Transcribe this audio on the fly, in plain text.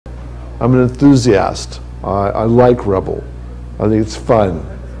I'm an enthusiast. I like REBOL. I think it's fun.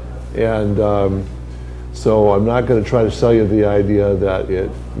 And so I'm not going to try to sell you the idea that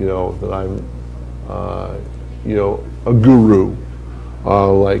that I'm, a guru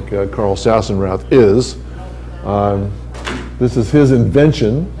like Carl Sassenrath is. This is his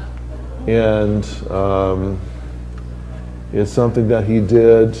invention, and it's something that he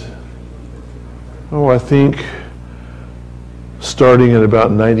did, I think starting at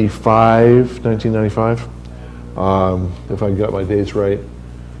about 1995, if I got my dates right.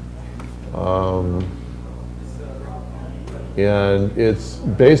 And it's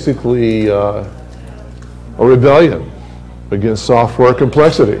basically a rebellion against software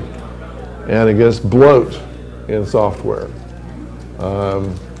complexity and against bloat in software.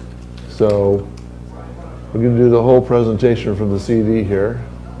 So we're going to do the whole presentation from the CD here,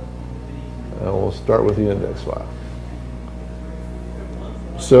 and we'll start with the index file.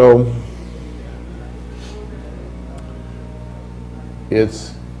 So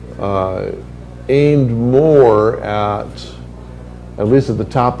it's aimed more at least at the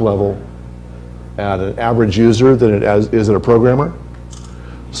top level, at an average user than it is at a programmer.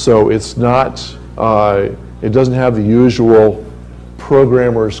 So it's not, it doesn't have the usual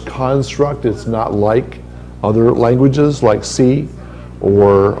programmer's construct. It's not like other languages like C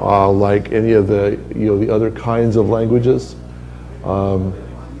or like any of the, the other kinds of languages. To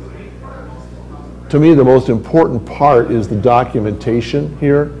me, the most important part is the documentation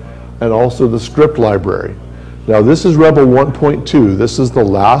here and also the script library. Now this is REBOL 1.2. This is the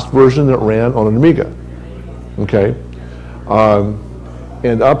last version that ran on an Amiga. Okay,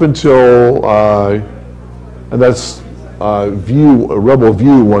 and up until and that's REBOL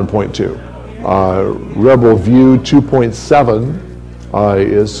View 1.2. REBOL View 2.7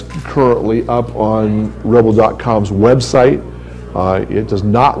 is currently up on rebol.com's website. It does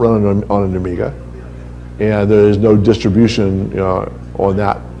not run on an Amiga, and there is no distribution on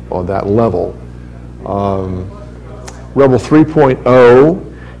that level. REBOL 3.0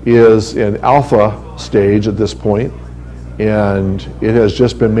 is in alpha stage at this point, and it has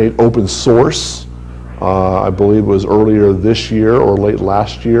just been made open source. I believe it was earlier this year or late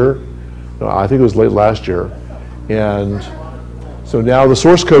last year. No, I think it was late last year. And so now the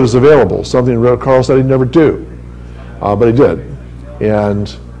source code is available, something Carl said he'd never do, but he did.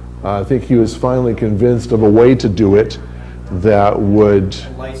 And I think he was finally convinced of a way to do it that would...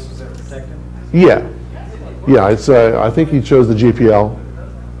 License that protected? Yeah. Yeah, it's, I think he chose the GPL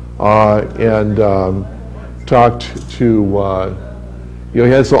and talked to, he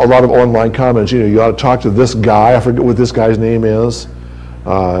had a lot of online comments. You ought to talk to this guy. I forget what this guy's name is.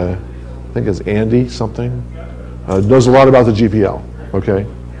 I think it's Andy something. Knows a lot about the GPL, okay?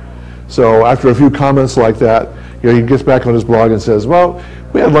 So after a few comments like that, he gets back on his blog and says, well,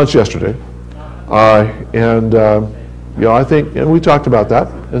 we had lunch yesterday. I think, and we talked about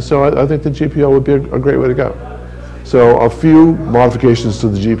that, and so I think the GPL would be a great way to go. So a few modifications to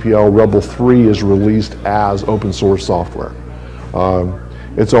the GPL. REBOL 3 is released as open source software.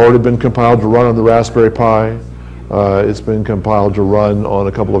 It's already been compiled to run on the Raspberry Pi. It's been compiled to run on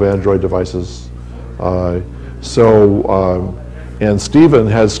a couple of Android devices. And Stephen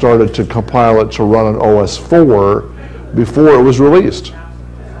had started to compile it to run on OS 4 before it was released.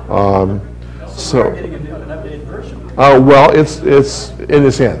 Well, it's in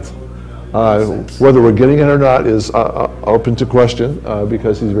his hands. Whether we're getting it or not is open to question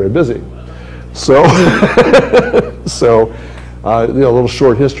because he's very busy. So, a little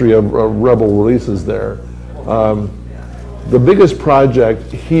short history of REBOL releases there. The biggest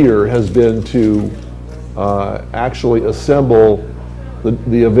project here has been to actually assemble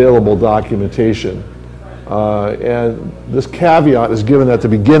the available documentation. And this caveat is given at the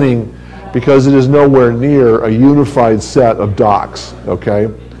beginning because it is nowhere near a unified set of docs, okay?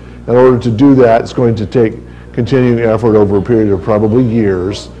 In order to do that, it's going to take continuing effort over a period of probably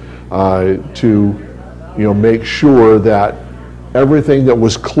years to make sure that everything that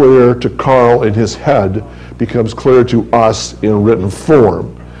was clear to Carl in his head becomes clear to us in written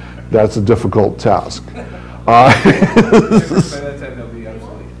form. That's a difficult task.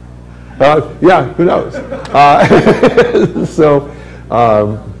 Yeah, who knows?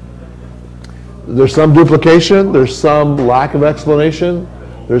 There's some duplication, there's some lack of explanation,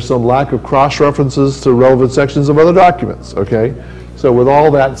 there's some lack of cross-references to relevant sections of other documents, okay? So with all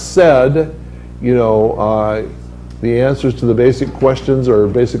that said, the answers to the basic questions are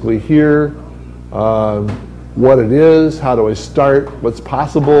basically here. What it is, how do I start, what's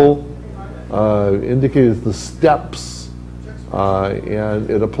possible, indicates the steps, and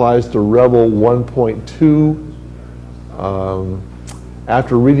it applies to REBOL 1.2.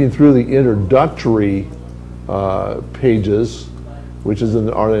 after reading through the introductory pages, which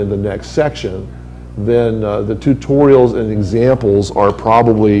are in the next section, then the tutorials and examples are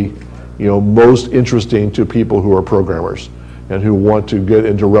probably most interesting to people who are programmers and who want to get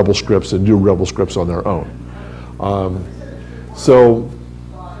into REBOL scripts and do REBOL scripts on their own.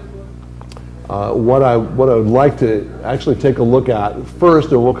 What I would like to actually take a look at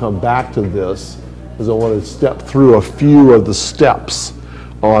first, and we'll come back to this, is I want to step through a few of the steps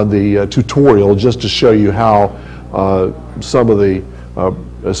on the tutorial just to show you how some of the,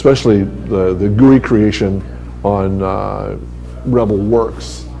 especially the GUI creation on REBOL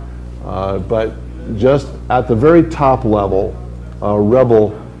works. But just at the very top level,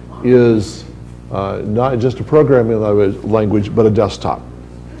 REBOL is not just a programming language, but a desktop.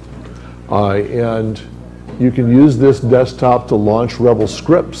 And you can use this desktop to launch REBOL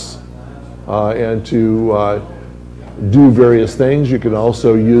scripts and to do various things. You can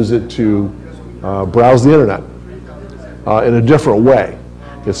also use it to browse the internet in a different way.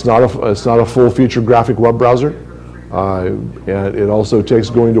 It's not a full-featured graphic web browser, and it also takes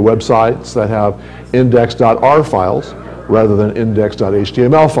going to websites that have index.r files rather than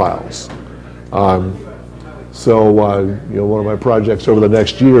index.html files. One of my projects over the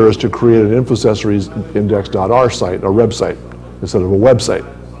next year is to create an InfoAccessories index.r site, a website, instead of a website.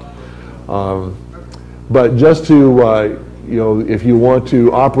 But just to, if you want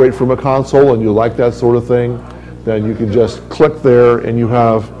to operate from a console and you like that sort of thing, then you can just click there and you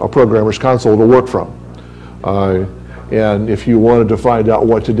have a programmer's console to work from. And if you wanted to find out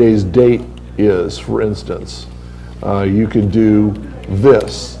what today's date is, for instance, you can do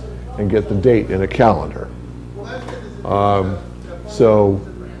this and get the date in a calendar. We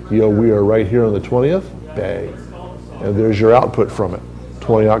are right here on the 20th, bang, and there's your output from it,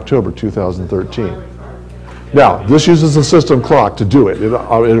 20 October 2013. Now, this uses a system clock to do it.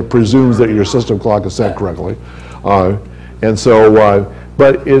 It presumes that your system clock is set correctly. But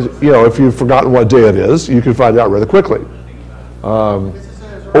if you've forgotten what day it is, you can find out rather quickly. Or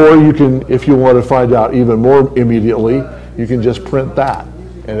you can, if you want to find out even more immediately, you can just print that,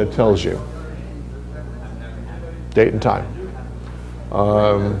 and it tells you date and time.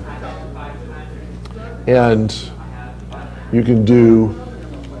 And you can do,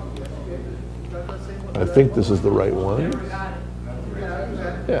 I think this is the right one.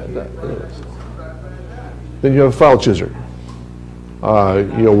 Yeah, it is. Then you have a file chooser,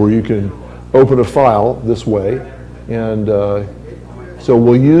 where you can open a file this way. And so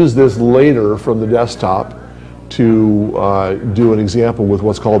we'll use this later from the desktop to do an example with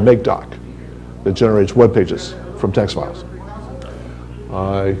what's called MakeDoc that generates web pages from text files.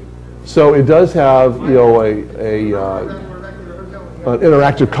 So it does have an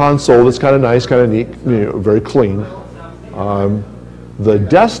interactive console that's kind of nice, kind of neat, very clean. The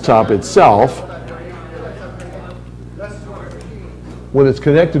desktop itself, when it's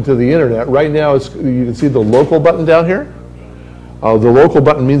connected to the internet, right now you can see the local button down here. The local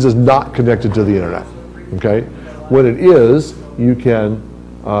button means it's not connected to the internet. Okay, when it is, you can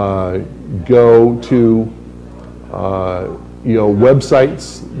go to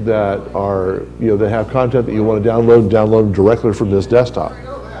websites that are that have content that you want to download directly from this desktop.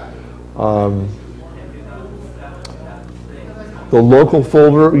 The local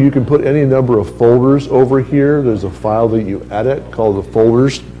folder, you can put any number of folders over here. There's a file that you edit called the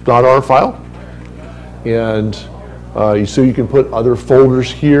folders.r file. And so you can put other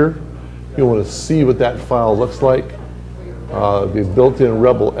folders here. You want to see what that file looks like. The built-in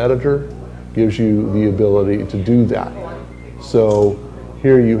REBOL editor gives you the ability to do that. So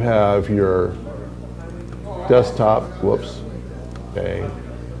here you have your desktop, whoops, bang,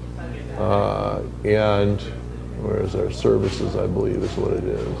 and where's our services, I believe is what it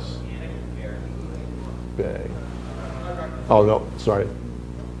is. Bang. Oh, no, sorry.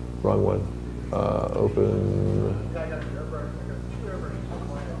 Wrong one. Open.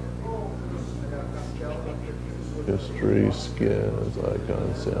 History, skins,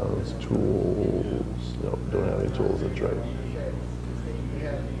 icons, sounds, tools. Nope, don't have any tools, that's right.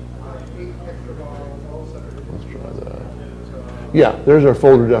 Let's try that. Yeah, there's our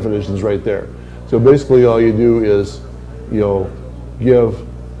folder definitions right there. So basically all you do is, give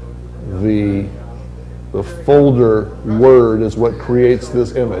the folder word is what creates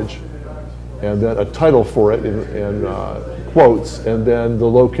this image, and then a title for it in quotes, and then the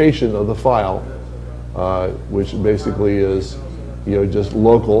location of the file, which basically is, just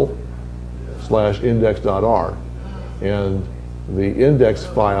local/index.r. And the index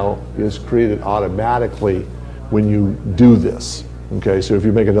file is created automatically when you do this. Okay, so if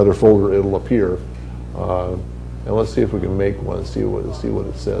you make another folder, it'll appear. And let's see if we can make one, see what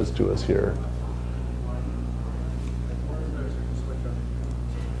it says to us here.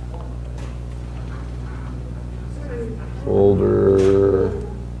 Folder.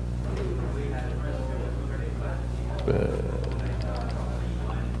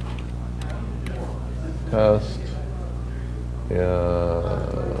 Test. And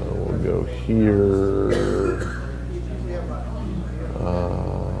we'll go here.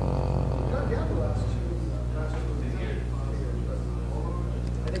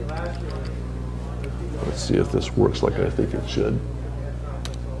 Let's see if this works like I think it should.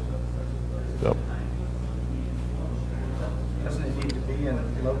 Yep. Doesn't it need to be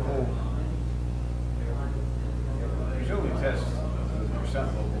in local? Usually test percent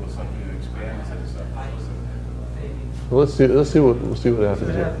local with something that expands it. Well, let's see what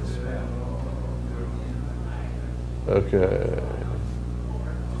happens here. Okay.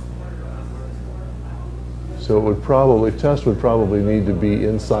 So it would probably, test would probably need to be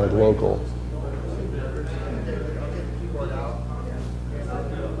inside local.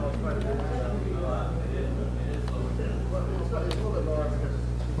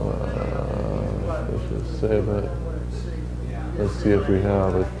 Let's just save it. Let's see if we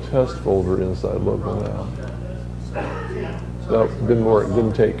have a test folder inside local now. Nope, didn't work,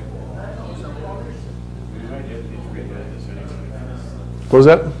 didn't take. What was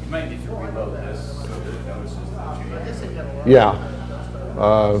that? Yeah.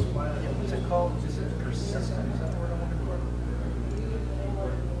 What's it called? Is it persistent?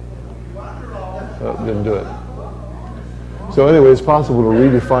 Didn't do it. So anyway, it's possible to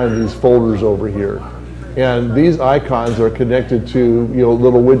redefine these folders over here. And these icons are connected to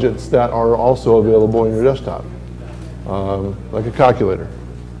little widgets that are also available on your desktop, like a calculator.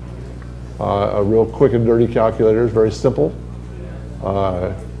 A real quick and dirty calculator is very simple.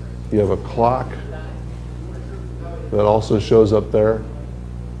 You have a clock that also shows up there.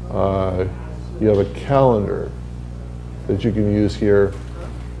 You have a calendar that you can use here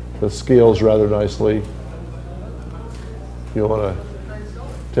that scales rather nicely. You'll want to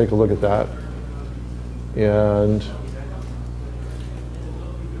take a look at that. And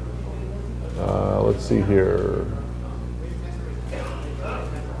let's see here.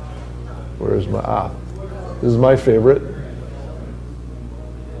 Where's my, this is my favorite.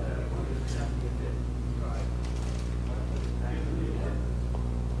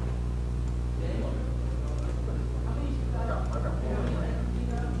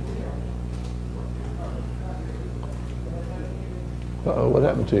 Uh-oh, what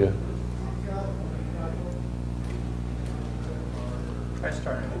happened to you? Try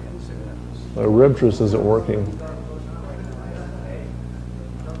starting it again, see what happens. My Ribtress isn't working.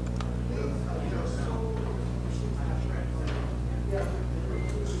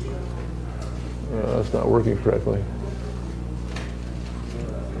 That's not working correctly.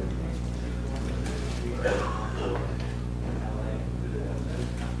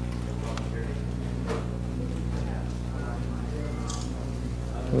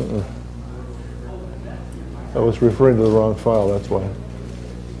 I was referring to the wrong file, that's why.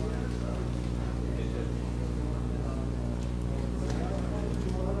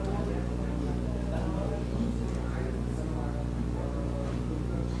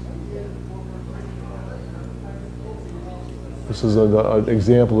 This is an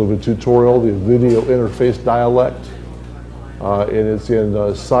example of a tutorial, the video interface dialect. And it's in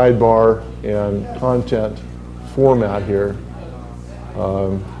sidebar and content format here.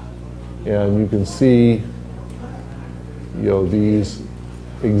 And you can see these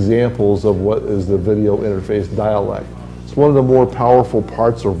examples of what is the video interface dialect. It's one of the more powerful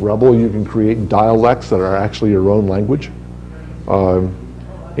parts of REBOL. You can create dialects that are actually your own language.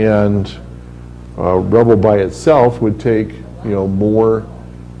 REBOL by itself would take more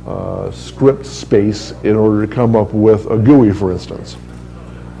script space in order to come up with a GUI, for instance.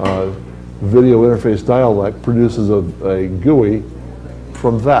 Video interface dialect produces a GUI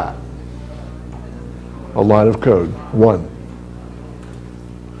from that. A line of code, one.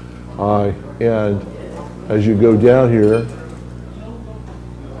 And as you go down here,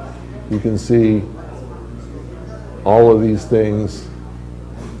 you can see all of these things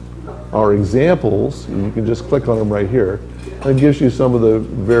are examples. You can just click on them right here. And it gives you some of the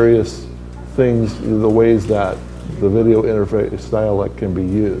various things, the ways that the video interface dialect can be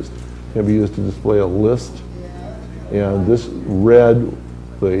used. It can be used to display a list. And this read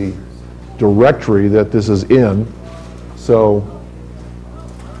the directory that this is in. So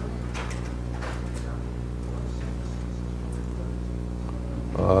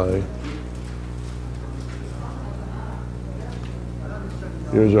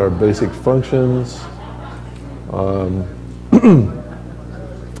here's our basic functions.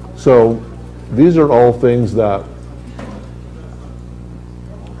 So these are all things that,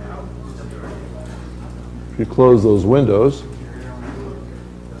 if you close those windows,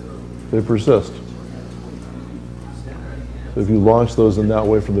 they persist. So if you launch those in that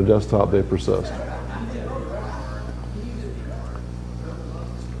way from the desktop, they persist.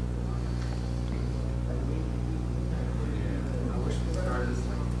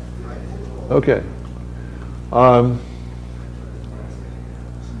 Okay.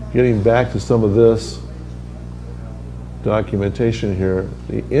 Getting back to some of this documentation here,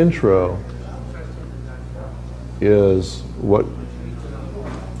 the intro is what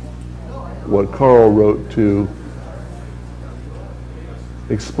Carl wrote to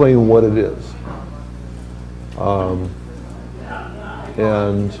explain what it is.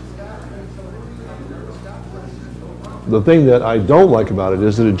 And the thing that I don't like about it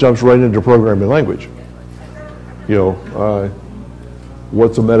is that it jumps right into programming language. You know,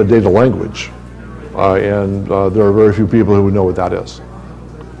 what's a metadata language? And there are very few people who would know what that is.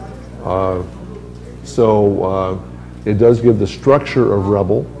 So it does give the structure of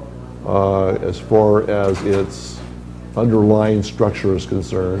REBOL as far as its underlying structure is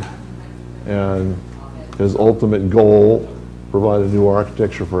concerned, and his ultimate goal, provide a new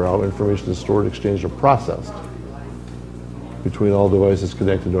architecture for how information is stored, exchanged, and processed between all devices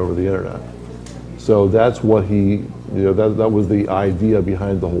connected over the internet. So that's what he, you know, that was the idea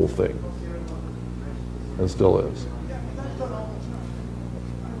behind the whole thing, and still is.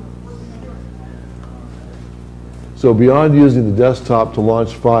 So beyond using the desktop to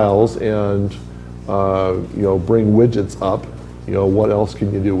launch files and you know, bring widgets up, you know, what else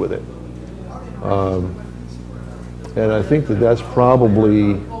can you do with it? And I think that that's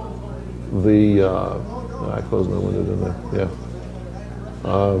probably the, I closed my window, didn't I? Yeah.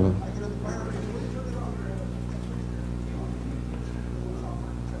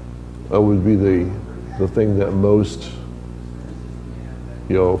 That would be the thing that most,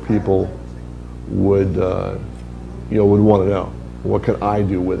 you know, people would, you know, would want to know. What can I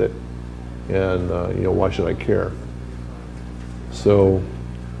do with it? And you know, why should I care? So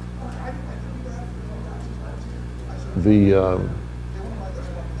the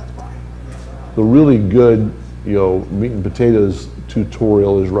really good, you know, meat and potatoes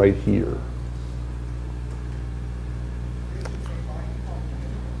tutorial is right here.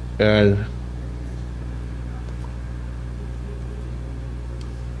 And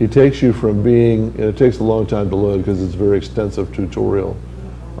he takes you from being, and it takes a long time to load because it's a very extensive tutorial.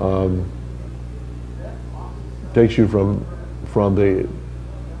 Takes you from the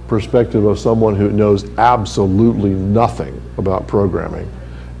perspective of someone who knows absolutely nothing about programming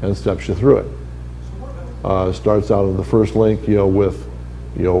and steps you through it. Starts out in the first link, you know, with,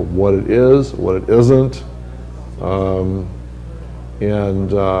 you know, what it is, what it isn't,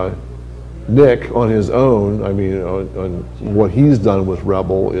 and Nick on his own, I mean, on what he's done with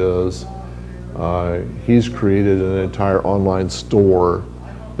REBOL is he's created an entire online store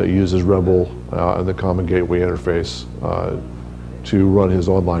that uses REBOL and the Common Gateway interface to run his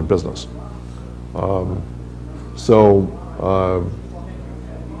online business.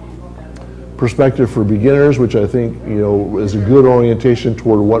 Perspective for beginners, which I think, you know, is a good orientation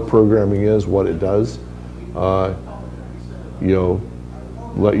toward what programming is, what it does. You know,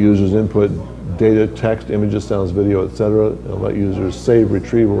 let users input data, text, images, sounds, video, etc., and let users save,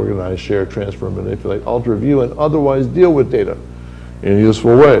 retrieve, organize, share, transfer, manipulate, alter, view, and otherwise deal with data in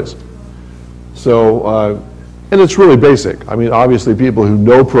useful ways. So, and it's really basic. I mean, obviously people who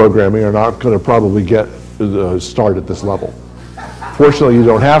know programming are not going to probably get start at this level. Fortunately, you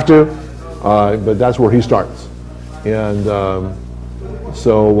don't have to, but that's where he starts. And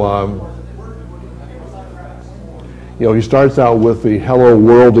you know, he starts out with the hello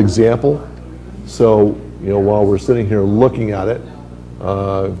world example. So, you know, while we're sitting here looking at it,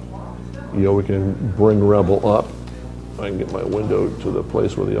 you know, we can bring REBOL up. I can get my window to the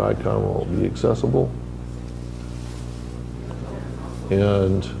place where the icon will be accessible.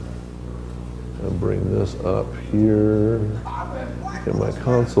 And I'll bring this up here, get my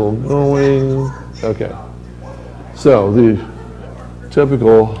console going. Okay, so the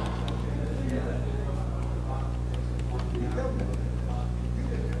typical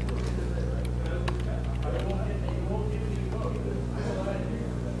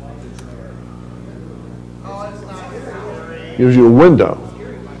gives you a window,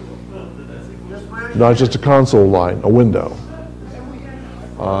 not just a console line, a window.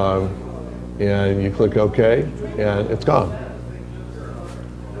 And you click OK, and it's gone.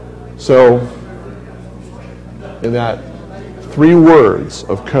 So in that 3 words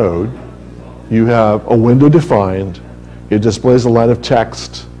of code, you have a window defined, it displays a line of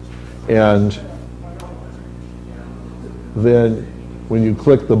text, and then when you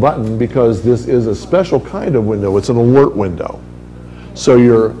click the button, because this is a special kind of window, it's an alert window. So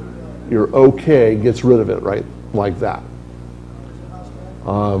your OK gets rid of it, right, like that.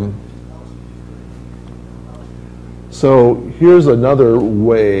 So here's another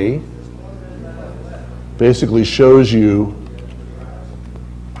way, basically shows you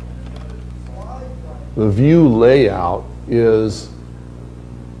the view layout is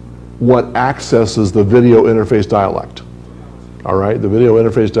what accesses the video interface dialect. All right, the video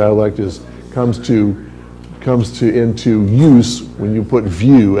interface dialect comes into use when you put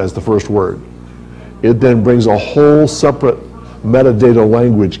view as the first word. It then brings a whole separate metadata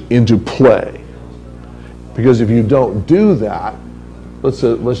language into play. Because if you don't do that, let's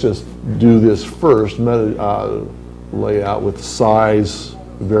just do this first, layout with size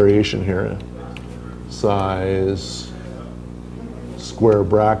variation here. Size, square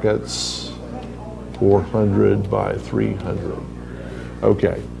brackets, 400 by 300.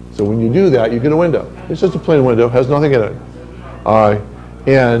 Okay, so when you do that, you get a window. It's just a plain window, has nothing in it.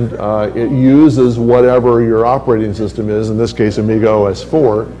 It uses whatever your operating system is, in this case Amiga OS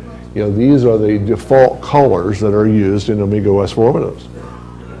 4. You know, these are the default colors that are used in Amiga OS 4 Windows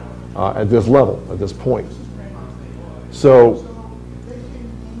at this level, at this point. So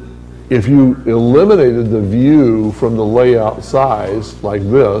if you eliminated the view from the layout size like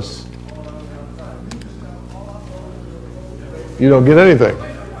this, you don't get anything.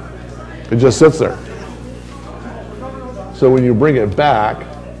 It just sits there. So when you bring it back,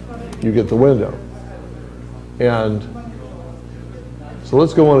 you get the window. And so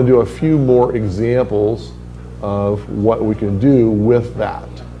let's go on and do a few more examples of what we can do with that.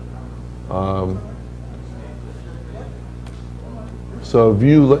 So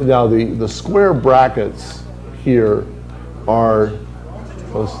view, now the square brackets here are,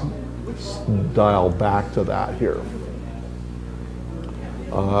 let's dial back to that here.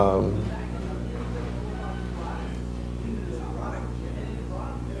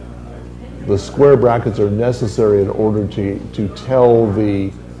 The square brackets are necessary in order to tell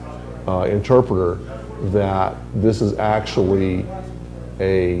the interpreter that this is actually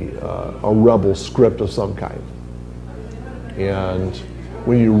a REBOL script of some kind. And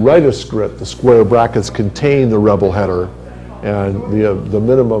when you write a script, the square brackets contain the REBOL header, and the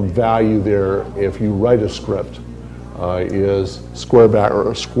minimum value there, if you write a script, is square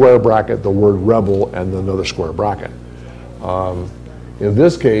bracket, the word REBOL, and another square bracket. In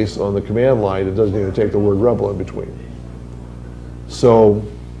this case, on the command line, it doesn't even take the word REBOL in between. So,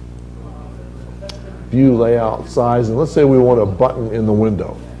 view layout size, and let's say we want a button in the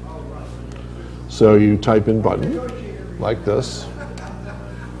window. So you type in button, like this,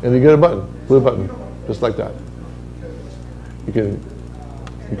 and you get a button, blue button, just like that. You can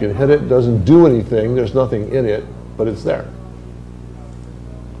hit it, doesn't do anything, there's nothing in it, but it's there.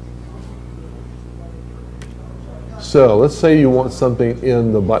 So let's say you want something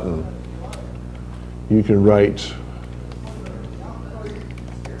in the button. You can write,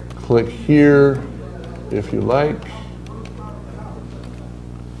 click here if you like.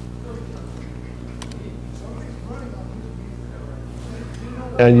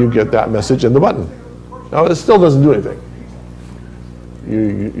 And you get that message in the button. Now it still doesn't do anything.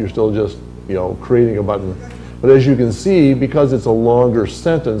 You're still just, creating a button. But as you can see, because it's a longer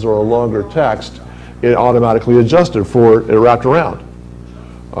sentence or a longer text, it automatically adjusted for it wrapped around.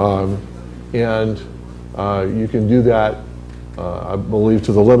 You can do that, I believe,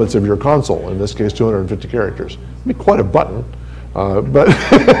 to the limits of your console, in this case 250 characters. It'd be quite a button, but,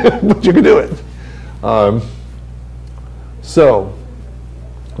 but you can do it. So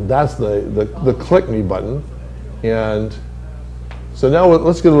that's the click me button. And so now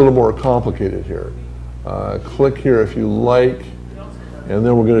let's get a little more complicated here. Click here if you like. And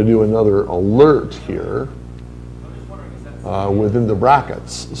then we're going to do another alert here within the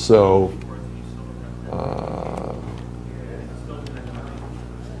brackets. So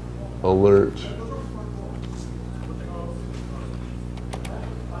alert,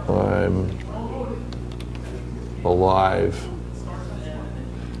 I'm alive.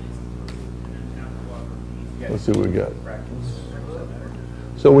 Let's see what we got.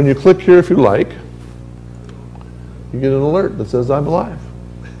 So when you click here if you like, you get an alert that says I'm alive.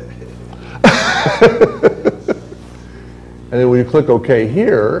 And then when you click OK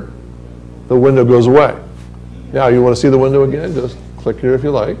here, the window goes away. Now you want to see the window again, just click here if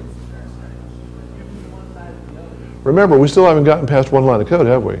you like. Remember, we still haven't gotten past one line of code,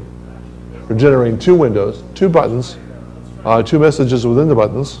 have we? We're generating two windows, two buttons, two messages within the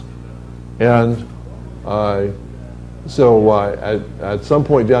buttons, And at some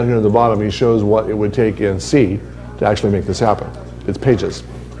point down here at the bottom, he shows what it would take in C to actually make this happen. It's pages.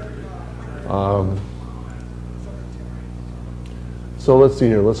 So let's see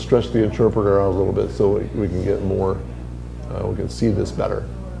here. Let's stretch the interpreter out a little bit so we can get more, we can see this better.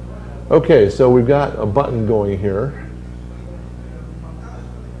 Okay, so we've got a button going here.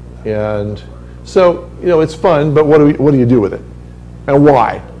 And so, it's fun, but what do you do with it? And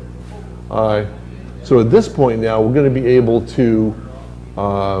why? So at this point now, we're going to be able to,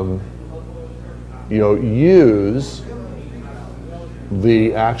 use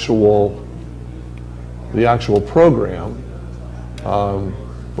the actual program.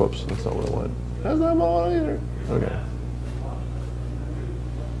 Whoops, that's not what I want. That's not what I want either. Okay.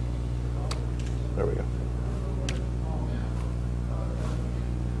 There we go.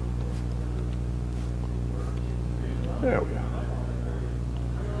 There we go.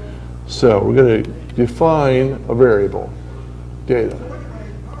 So we're going to define a variable, data.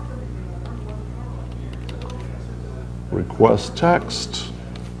 Request text.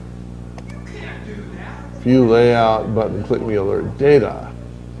 View layout, button, click me alert, data.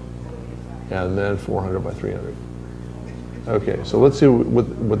 And then 400 by 300. Okay, so let's see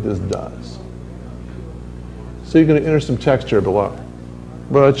what this does. So you're going to enter some text here below.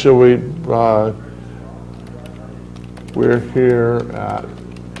 But shall we, we're here at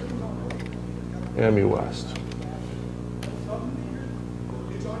Amiwest.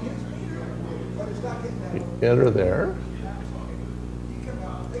 Enter there.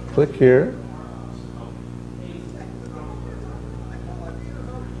 Click here.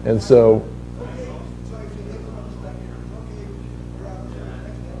 And so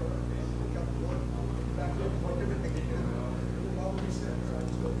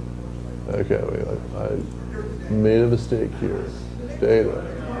okay, I made a mistake here. Data.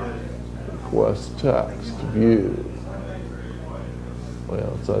 Request text. View.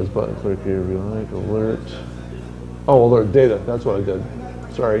 Layout size button. Click here if you like. Alert. Oh, alert data. That's what I did.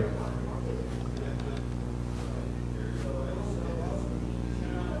 Sorry.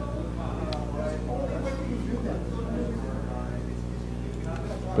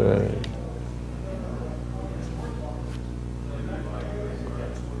 Bang.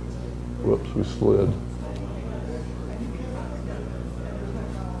 Whoops, we slid.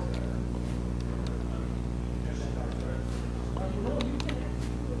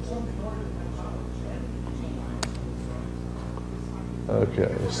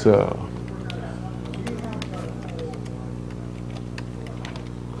 Okay, so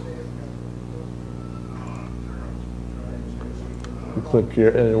we click here,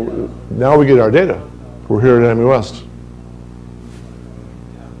 and now we get our data. We're here at Amiwest.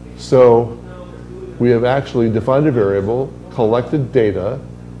 So we have actually defined a variable, collected data,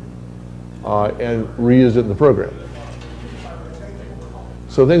 and reused it in the program.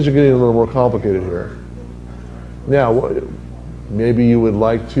 So things are getting a little more complicated here. Now, maybe you would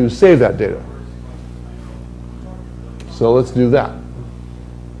like to save that data. So let's do that.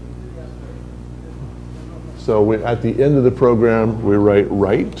 So at the end of the program, we write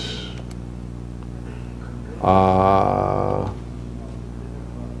write.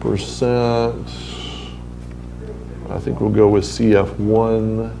 Percent. I think we'll go with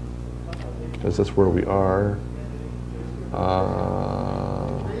CF1 because that's where we are.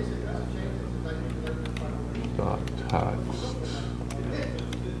 Dot text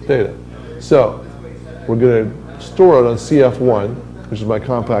data. So we're going to store it on CF1, which is my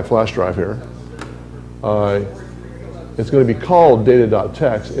compact flash drive here. It's going to be called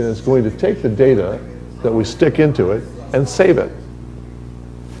data.txt, and it's going to take the data that we stick into it and save it.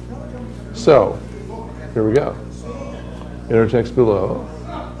 So here we go. Enter text below.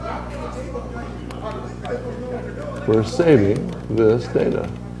 We're saving this data.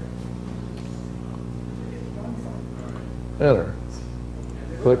 Enter.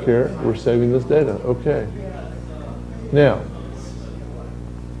 Click here. We're saving this data. Okay. Now,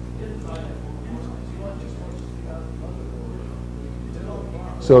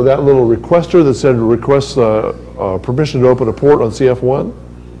 so that little requester that said request permission to open a port on CF1,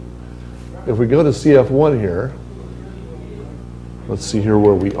 if we go to CF1 here, let's see here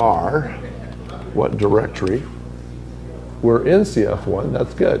where we are, what directory. We're in CF1,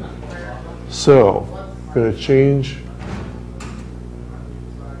 that's good. So, I'm going to change,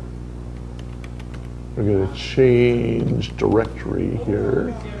 we're going to change directory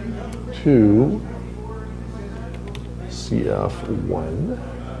here to CF1.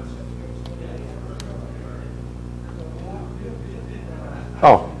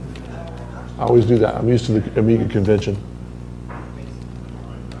 Oh, I always do that. I'm used to the Amiga convention.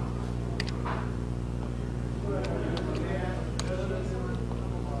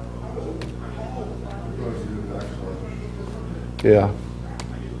 Yeah.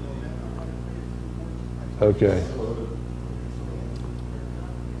 Okay.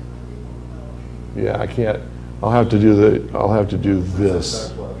 Yeah, I can't. I'll have to do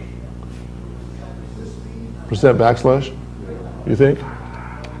this. Percent backslash? You think? Well,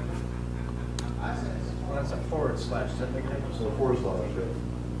 that's a forward slash. Does that make a difference? So forward slash,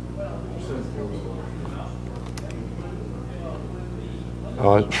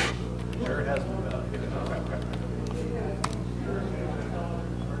 yeah. Sure, it has been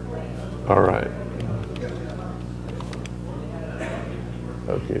All right.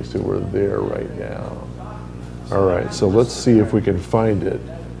 Okay, so we're there right now. All right, so let's see if we can find it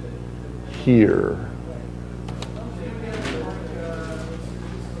here.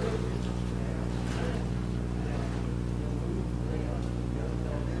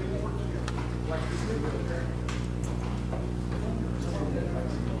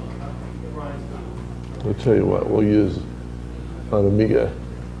 I'll tell you what, we'll use an Amiga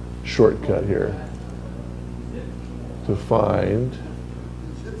shortcut here to find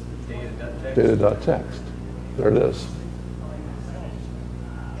data.txt. There it is.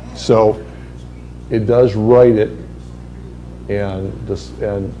 So it does write it and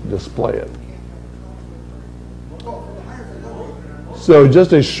display it. So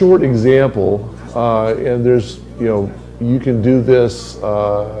just a short example, and there's, you can do this,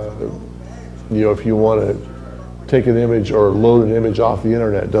 if you want to take an image or load an image off the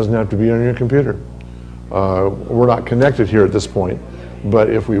internet. It doesn't have to be on your computer. We're not connected here at this point, but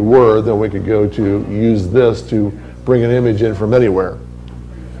if we were, then we could go to use this to bring an image in from anywhere.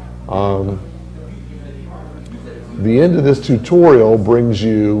 The end of this tutorial brings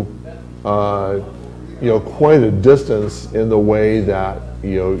you, quite a distance in the way that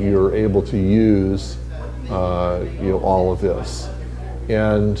you're able to use, all of this,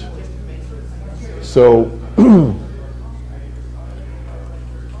 and so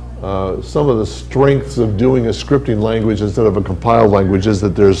some of the strengths of doing a scripting language instead of a compiled language is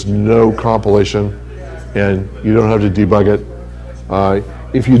that there's no compilation and you don't have to debug it.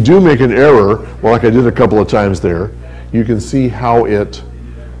 If you do make an error, well, like I did a couple of times there, you can see how it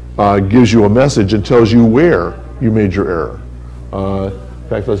gives you a message and tells you where you made your error. In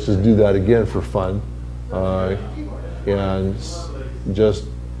fact, let's just do that again for fun and just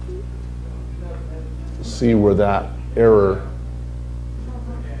see where that error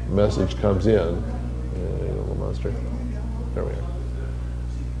message comes in. Little monster. There we are.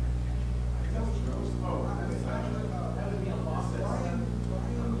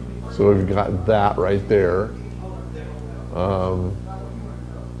 So we've got that right there.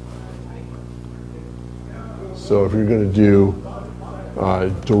 So if you're going to do a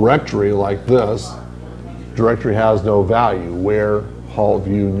directory like this, directory has no value. Where halt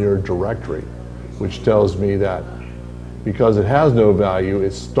view near directory, which tells me that because it has no value,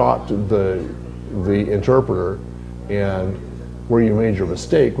 it stopped the interpreter, and where you made your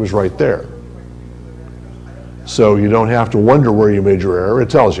mistake was right there. So you don't have to wonder where you made your error,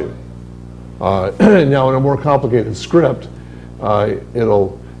 it tells you. Now in a more complicated script,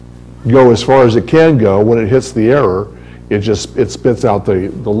 it'll go as far as it can go. When it hits the error, it spits out the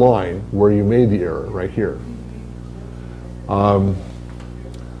line where you made the error right here.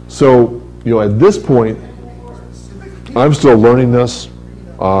 So at this point, I'm still learning this.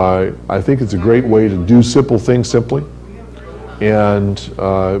 I think it's a great way to do simple things simply, and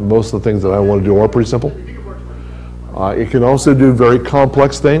most of the things that I want to do are pretty simple. It can also do very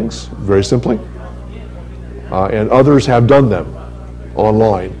complex things very simply, and others have done them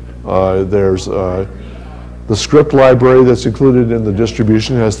online. There's the script library that's included in the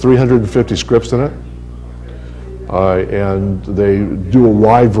distribution has 350 scripts in it, and they do a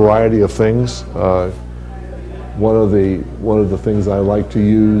wide variety of things. One of the things I like to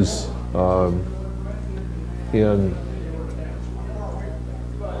use in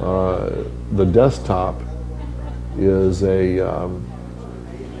the desktop is a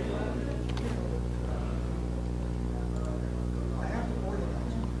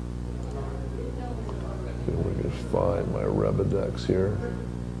let me just find my Rebidex here.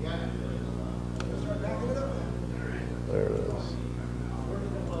 There it is.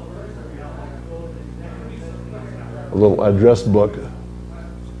 A little address book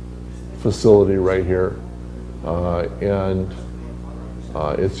facility right here, and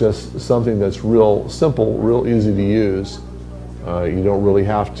it's just something that's real simple, real easy to use. You don't really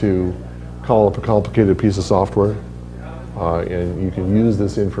have to call up a complicated piece of software, and you can use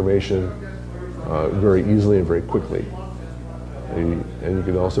this information very easily and very quickly. And you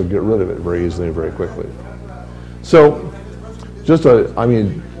can also get rid of it very easily and very quickly. So, just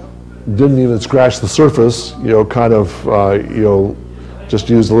didn't even scratch the surface, kind of, just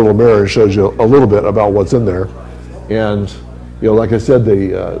used a little mirror, shows you a little bit about what's in there. And, like I said,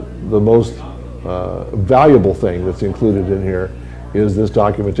 the most valuable thing that's included in here is this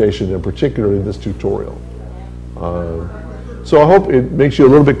documentation, and particularly this tutorial. So I hope it makes you a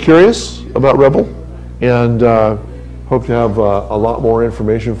little bit curious about REBOL, and hope to have a lot more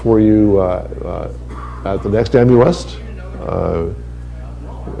information for you at the next Amiwest.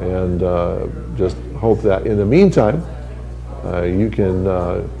 And just hope that in the meantime, you can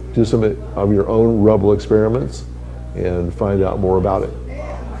do some of your own REBOL experiments and find out more about it.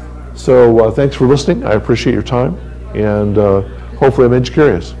 So thanks for listening. I appreciate your time, and hopefully I made you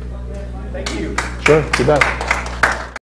curious. Thank you. Sure, you bet.